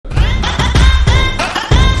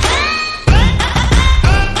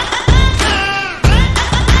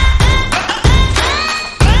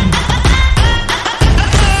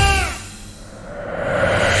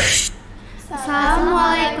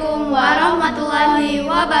warahmatullahi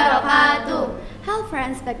wabarakatuh. Hello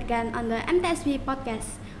friends, back again on the MTsB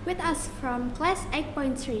podcast. With us from class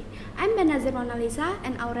 8.3, I'm Benazer Monalysa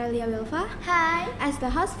and Aurelia Belva. Hi. As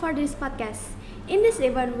the host for this podcast. In this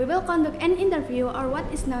event, we will conduct an interview or what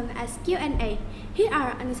is known as Q&A. Here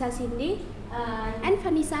are Annisa Cindy and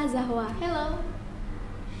Fanisha Zahwa. Hello.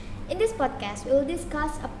 In this podcast, we will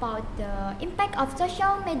discuss about the impact of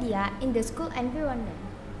social media in the school environment.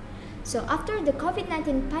 So after the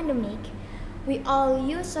COVID-19 pandemic, we all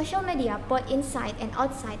use social media both inside and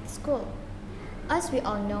outside school. As we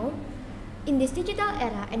all know, in this digital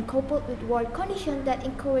era and coupled with world conditions that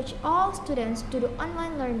encourage all students to do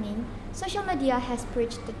online learning, social media has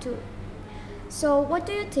bridged the two. So what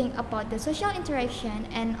do you think about the social interaction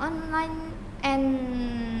and online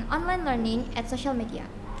learning at social media?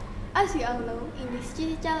 As we all know, in this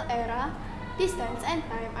digital era, distance and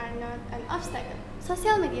time are not an obstacle.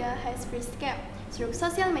 Social media has bridged the gap. Through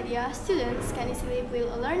social media, students can easily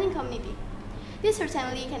build a learning community. This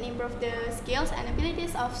certainly can improve the skills and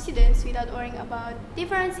abilities of students without worrying about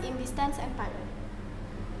difference in distance and time.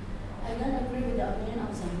 I don't agree with the opinion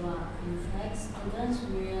of Zahwa. In fact, students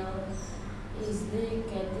will easily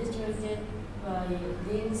get distracted by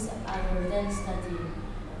things other than studying.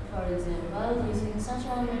 For example, using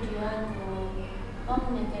social media to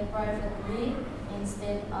communicate privately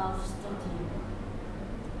instead of studying.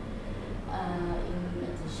 In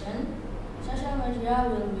addition, social media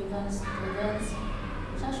will weaken students'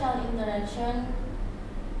 social interaction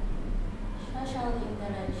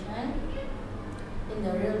in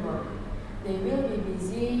the real world. They will be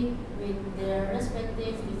busy with their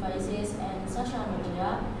respective devices and social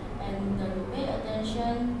media and don't pay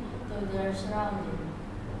attention to their surroundings.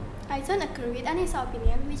 I don't agree with Annisa's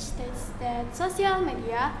opinion, which states that social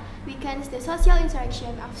media weakens the social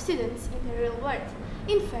interaction of students in the real world.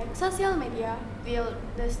 In fact, social media build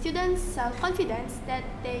the students' self-confidence that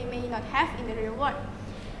they may not have in the real world.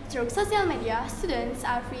 Through social media, students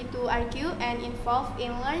are free to argue and involve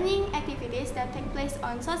in learning activities that take place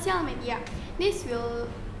on social media. This will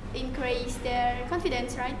increase their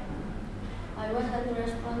confidence, right? I would like to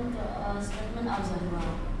respond to a statement of Zahwa.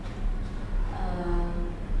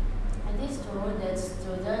 It is true that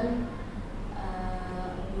students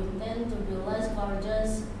who tend to be less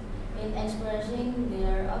courageous in expressing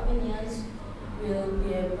their opinions will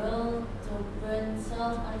be able to build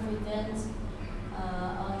self-confidence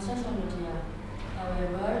on social media.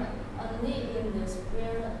 However, only in the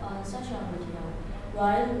sphere on social media,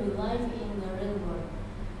 while we live in the real world.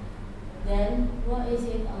 Then, what is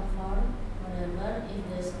it all for? Moreover, if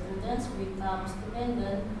the students become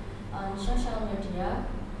dependent on social media,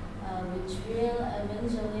 which will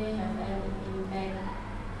eventually have an impact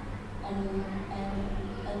and an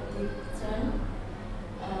addiction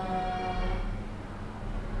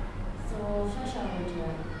through social media.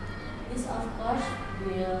 This, of course,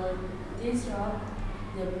 will disrupt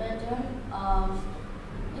the pattern of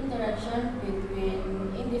interaction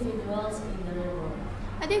between individuals in the real world.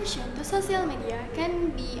 Addiction to social media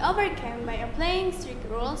can be overcome by applying strict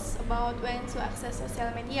rules about when to access social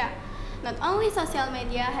media. Not only social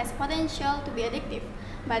media has potential to be addictive,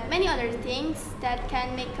 but many other things that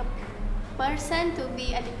can make a person to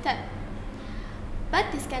be addicted.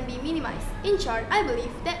 But this can be minimized. In short, I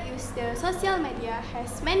believe that use the social media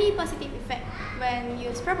has many positive effects when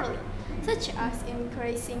used properly, such as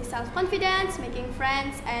increasing self-confidence, making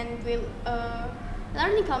friends, and build a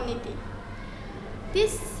learning community.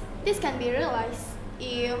 This can be realized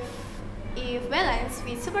if balanced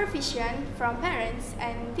with supervision from parents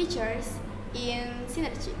and teachers in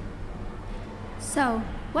synergy. So,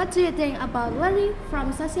 what do you think about learning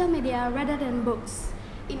from social media rather than books?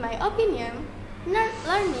 In my opinion,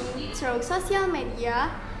 learning through social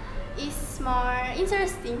media is more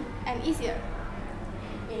interesting and easier.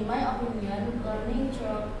 In my opinion, learning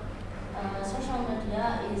through social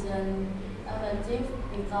media isn't effective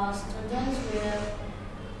because students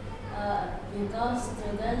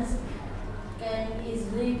can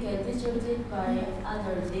easily get distracted by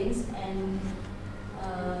other things and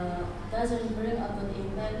doesn't bring a good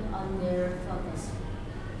impact on their focus.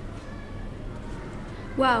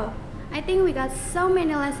 Wow, I think we got so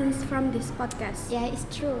many lessons from this podcast. Yeah, it's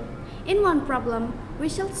true. In one problem, we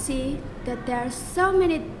shall see that there are so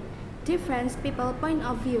many different people point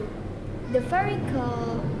of view. The very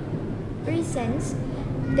cool reasons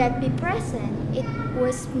that be present, it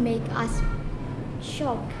was make us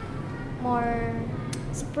shocked, more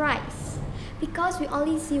surprised, because we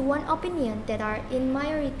only see one opinion that are in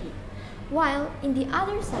minority, while in the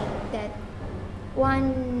other side that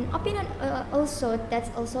one opinion that's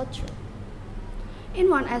also true. In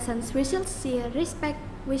one essence, we should respect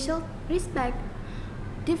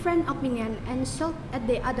different opinion and shout at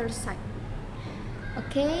the other side.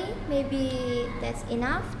 Okay, maybe that's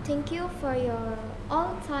enough. Thank you for your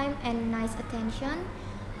all time and nice attention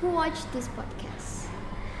who watched this podcast.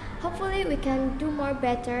 Hopefully we can do more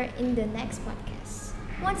better in the next podcast.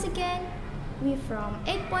 Once again, we from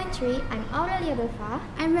 8.3, I'm Aurelia Belva.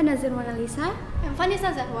 I'm Benazer Monalysa. I'm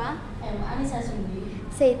Fanisha Zahwa. I'm Annisa Cindy.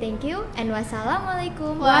 Say thank you and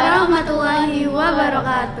wassalamualaikum warahmatullahi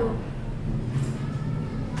wabarakatuh.